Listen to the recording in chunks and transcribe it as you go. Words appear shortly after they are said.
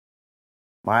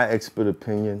My expert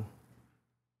opinion,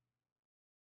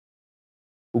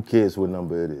 who cares what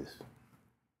number it is?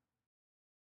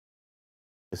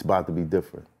 It's about to be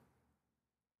different.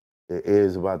 The air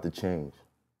is about to change.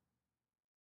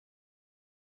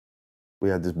 We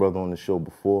had this brother on the show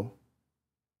before.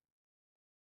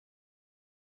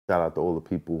 Shout out to all the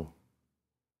people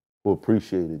who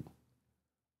appreciated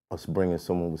us bringing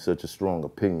someone with such a strong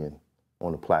opinion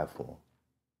on the platform.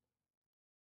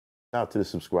 Shout out to the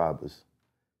subscribers.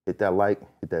 Hit that like,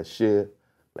 hit that share.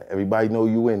 Let everybody know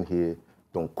you in here.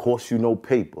 Don't cost you no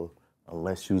paper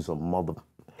unless you's a mother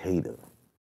hater.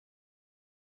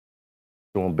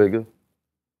 Doing bigger.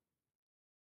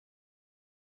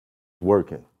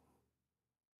 Working.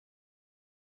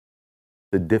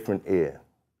 The different air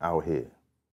out here.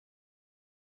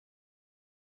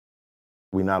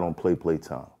 We not on play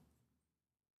time.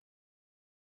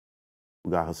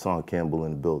 We got Hassan Campbell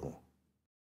in the building.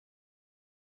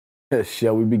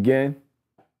 Shall we begin?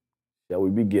 Shall we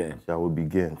begin? Shall we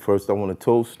begin? First, I want to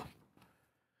toast.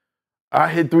 I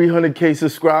hit 300K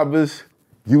subscribers.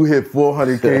 You hit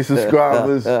 400K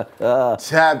subscribers.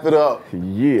 Tap it up.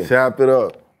 Yeah. Tap it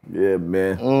up. Yeah,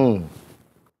 man.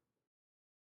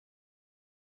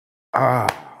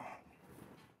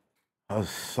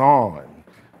 Hassan.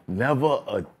 Never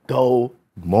a dull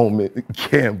moment,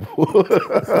 Campbell.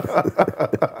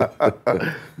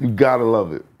 You gotta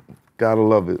love it. Gotta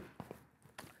love it.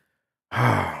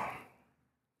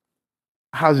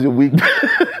 How's your week?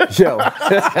 Yo.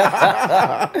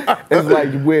 It's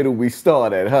like, where do we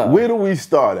start at, huh? Where do we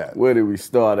start at? Where do we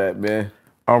start at, man?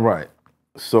 All right.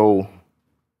 So,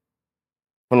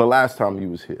 from the last time you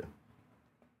was here,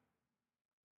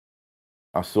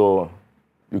 I saw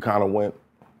you kind of went,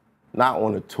 not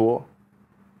on a tour,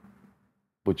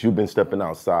 but you've been stepping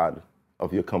outside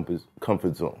of your comfort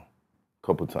zone a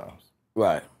couple times.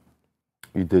 Right.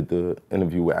 You did the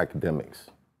interview with academics.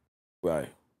 Right.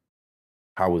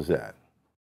 How was that?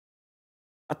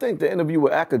 I think the interview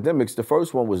with academics, the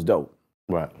first one was dope.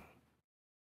 Right.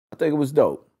 I think it was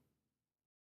dope.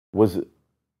 Were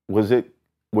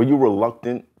you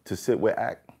reluctant to sit with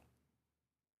Ac?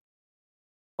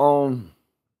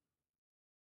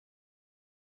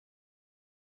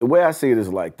 The way I see it is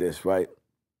like this, right?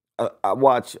 I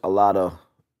watch a lot of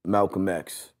Malcolm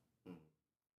X.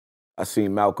 I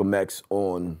seen Malcolm X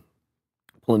on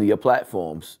plenty of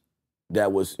platforms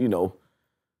that was, the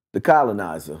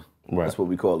colonizer. Right. That's what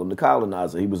we call him, the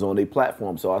colonizer. He was on a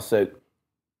platform. So I said,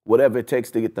 whatever it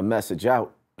takes to get the message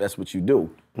out, that's what you do.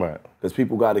 Right. Because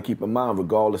people got to keep in mind,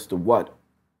 regardless to what,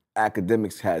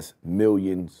 academics has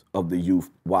millions of the youth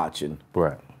watching.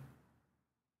 Right.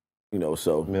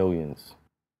 So. Millions.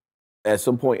 At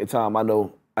some point in time, I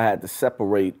know I had to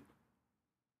separate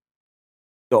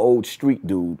the old street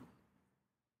dude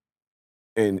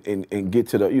and get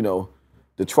to the,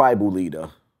 the tribal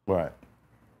leader. Right.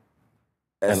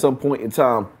 At some point in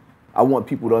time, I want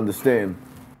people to understand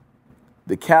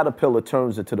the caterpillar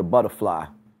turns into the butterfly.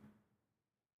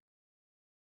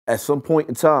 At some point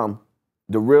in time,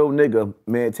 the real nigga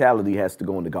mentality has to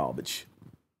go in the garbage.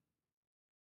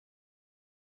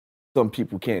 Some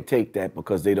people can't take that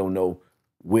because they don't know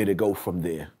where to go from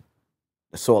there.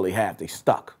 That's all they have. They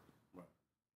stuck.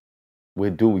 Where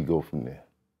do we go from there?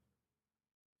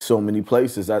 So many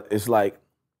places. It's like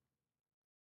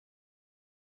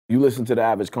you listen to the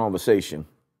average conversation.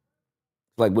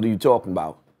 It's like, what are you talking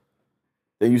about?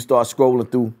 Then you start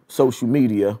scrolling through social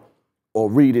media or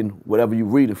reading whatever you're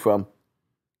reading from,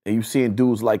 and you seeing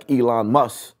dudes like Elon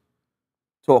Musk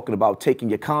talking about taking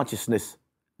your consciousness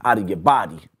out of your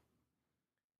body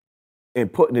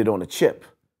and putting it on a chip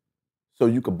so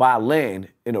you could buy land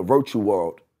in a virtual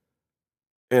world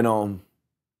and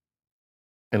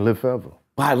live forever.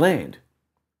 Buy land.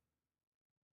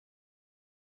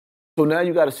 So now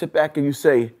you got to sit back and you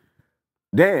say,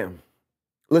 damn,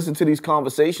 listen to these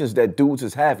conversations that dudes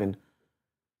is having.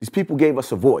 These people gave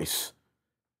us a voice.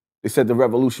 They said the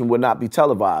revolution would not be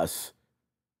televised.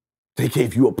 They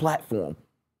gave you a platform,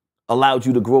 allowed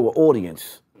you to grow an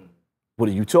audience. What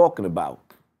are you talking about?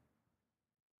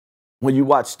 When you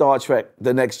watch Star Trek,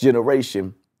 The Next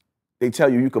Generation, they tell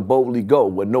you can boldly go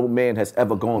where no man has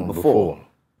ever gone before.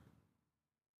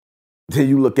 Then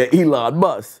you look at Elon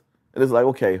Musk, and it's like,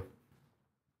 okay,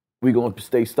 we going to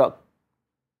stay stuck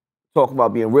talking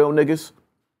about being real niggas,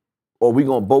 or we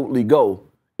going to boldly go,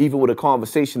 even with a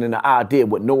conversation and an idea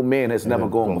what no man has never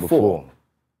gone before.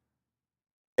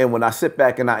 And when I sit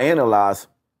back and I analyze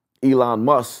Elon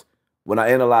Musk, when I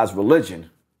analyze religion,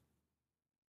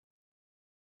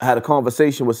 I had a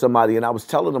conversation with somebody and I was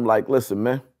telling them, like,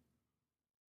 listen,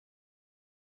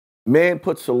 man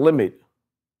puts a limit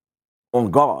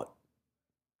on God.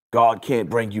 God can't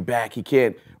bring you back. He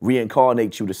can't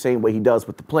reincarnate you the same way he does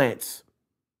with the plants.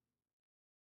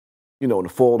 You know, in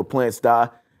the fall, the plants die.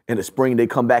 In the spring, they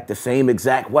come back the same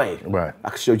exact way. Right. I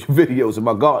can show you videos in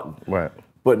my garden. Right.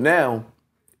 But now,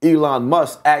 Elon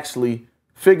Musk actually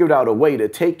figured out a way to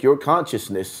take your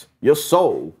consciousness, your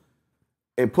soul,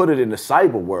 and put it in the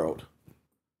cyber world.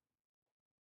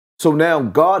 So now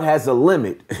God has a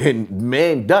limit and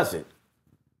man doesn't.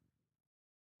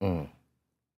 Mm.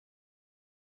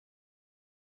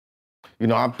 You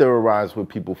know, I've theorized with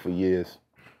people for years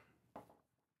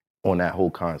on that whole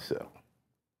concept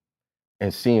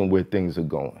and seeing where things are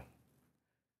going.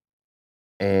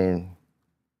 And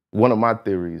one of my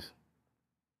theories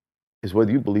is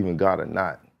whether you believe in God or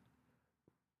not,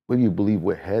 whether you believe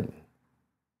we're heading.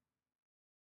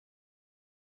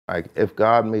 Like, if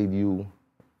God made you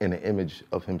in the image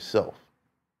of himself,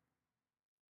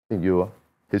 then you're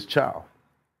his child.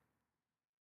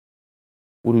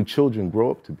 What do children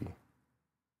grow up to be?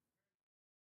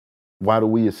 Why do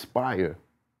we aspire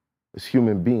as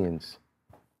human beings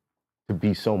to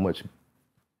be so much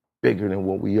bigger than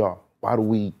what we are? Why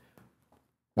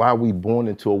are we born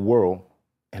into a world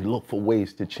and look for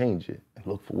ways to change it and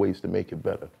look for ways to make it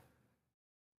better?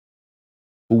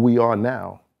 Who we are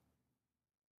now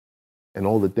and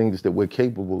all the things that we're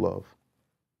capable of,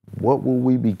 what will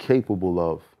we be capable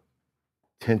of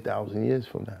 10,000 years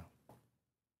from now?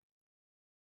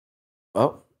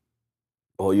 Oh,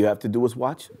 all you have to do is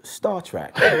watch Star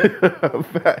Trek.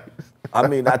 Facts. I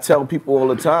mean, I tell people all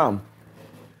the time,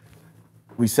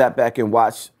 we sat back and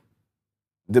watched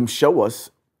them show us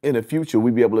in the future,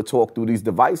 we'd be able to talk through these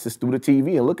devices, through the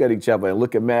TV, and look at each other and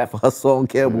look at Matt Hassan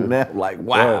Campbell now, like,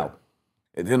 wow. Yeah.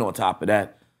 And then on top of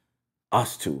that,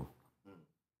 us two.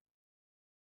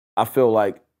 I feel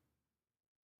like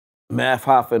Matt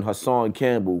Hoffa and Hassan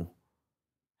Campbell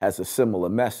has a similar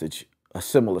message, a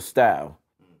similar style.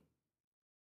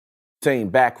 Same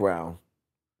background.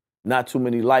 Not too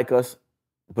many like us,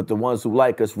 but the ones who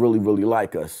like us really, really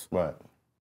like us. Right.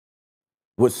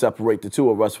 What separate the two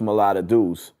of us from a lot of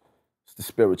dudes? It's the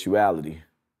spirituality.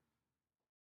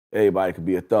 Everybody could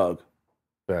be a thug.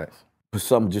 Facts. But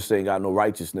some just ain't got no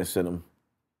righteousness in them.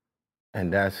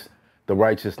 And that's, the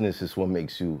righteousness is what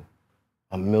makes you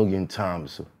 1,000,000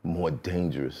 times more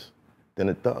dangerous than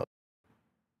a thug.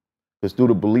 Because through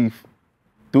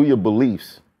your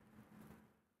beliefs,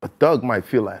 a thug might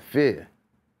feel that fear.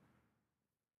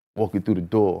 Walking through the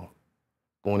door,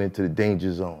 going into the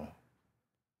danger zone.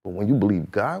 But when you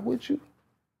believe God with you,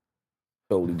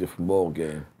 Totally different ball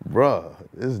game. bruh,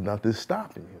 there's nothing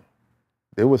stopping you.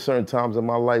 There were certain times in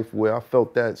my life where I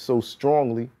felt that so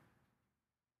strongly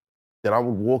that I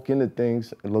would walk into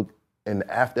things and look, and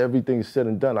after everything is said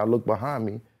and done, I look behind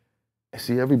me and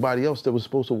see everybody else that was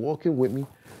supposed to walk in with me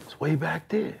is way back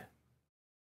there.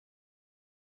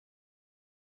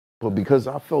 But because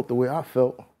I felt the way I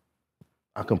felt,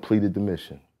 I completed the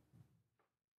mission.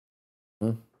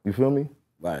 You feel me?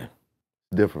 Right.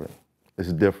 Different.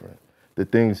 It's different. The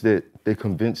things that they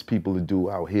convince people to do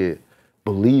out here,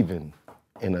 believing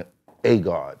in a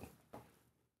God,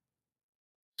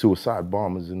 suicide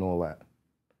bombers and all that.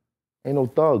 Ain't no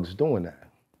thugs doing that.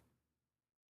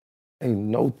 Ain't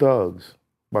no thugs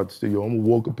about to say, yo, I'm gonna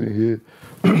walk up in here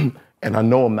and I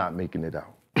know I'm not making it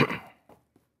out.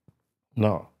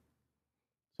 No.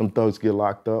 Some thugs get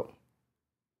locked up,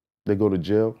 they go to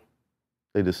jail,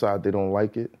 they decide they don't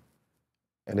like it,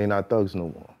 and they not thugs no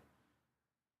more.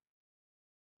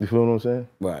 You feel what I'm saying?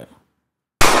 Right.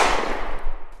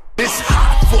 It's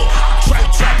Hoffa,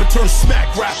 trapper turn smack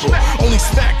rapper. Only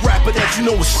smack rapper that you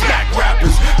know is smack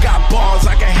rappers. Got bars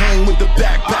I can hang with the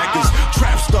backpackers.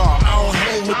 Trap star, I don't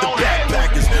hang with the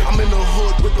backpackers. I'm in the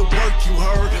hood with the work you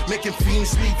heard. Making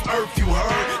fiends leave earth you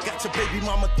heard. Got your baby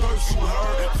mama thirst you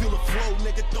heard. Feel the flow,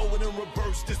 nigga, throw it in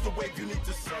reverse. This the wave you need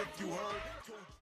to surf you heard.